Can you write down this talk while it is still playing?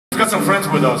some friends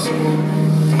with us.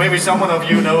 So maybe someone of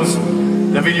you knows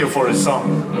the video for his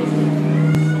song.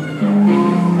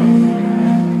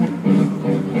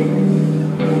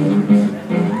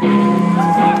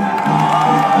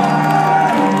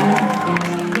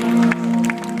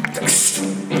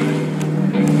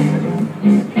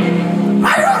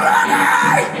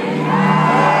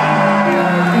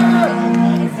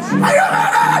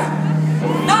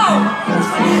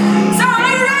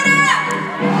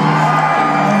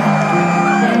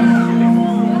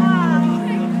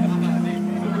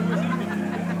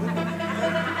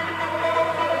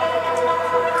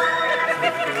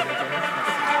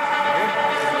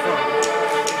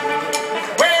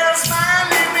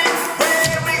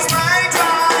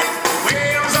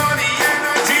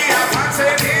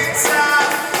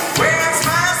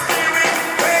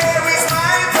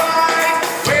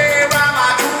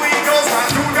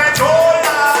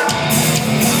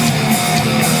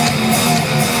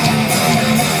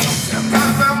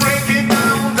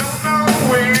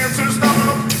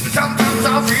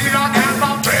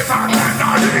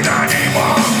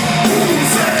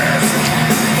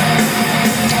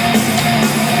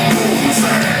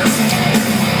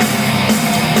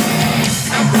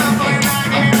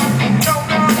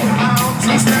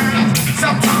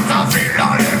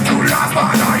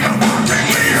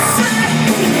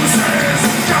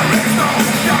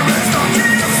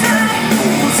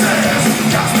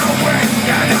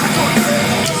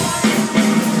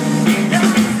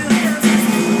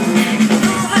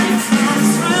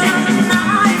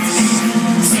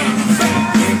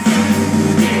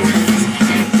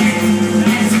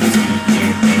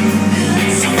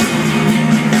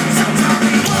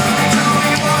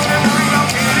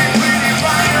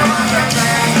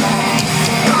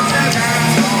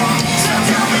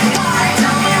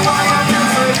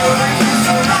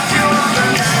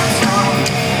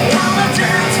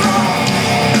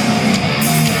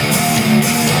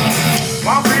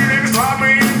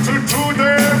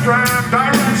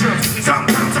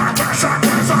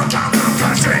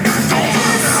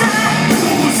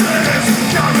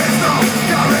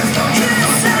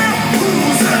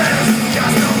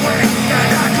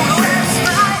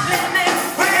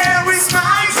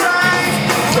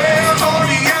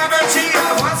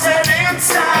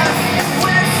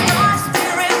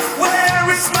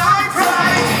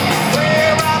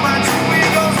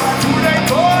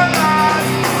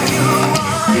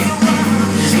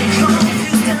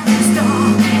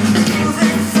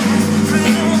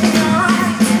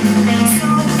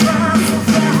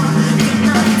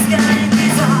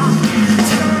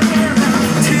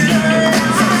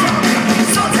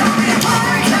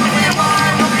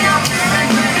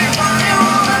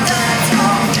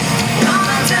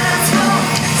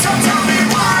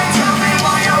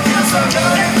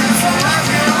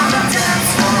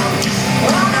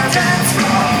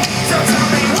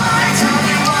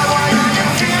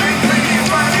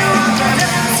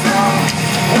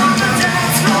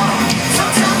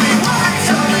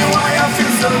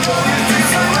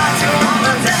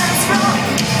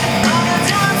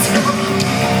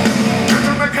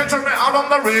 Catch me out on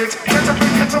the ridge. Catch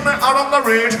me out on the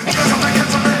ridge. Catch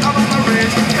me out on the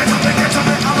ridge.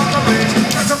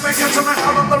 Catch me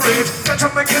out on the ridge.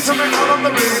 Catch me out on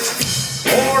the ridge.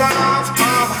 More enough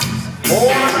time.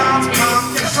 More enough time.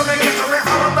 Catch me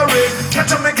out on the ridge.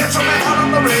 Catch me out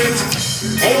on the ridge.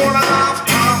 More enough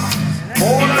time.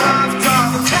 More enough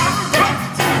time.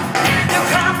 You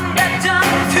come back down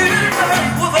to the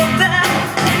earth with a bang.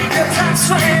 Your time's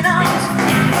running out.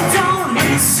 Don't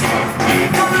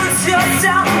lose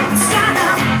yourself.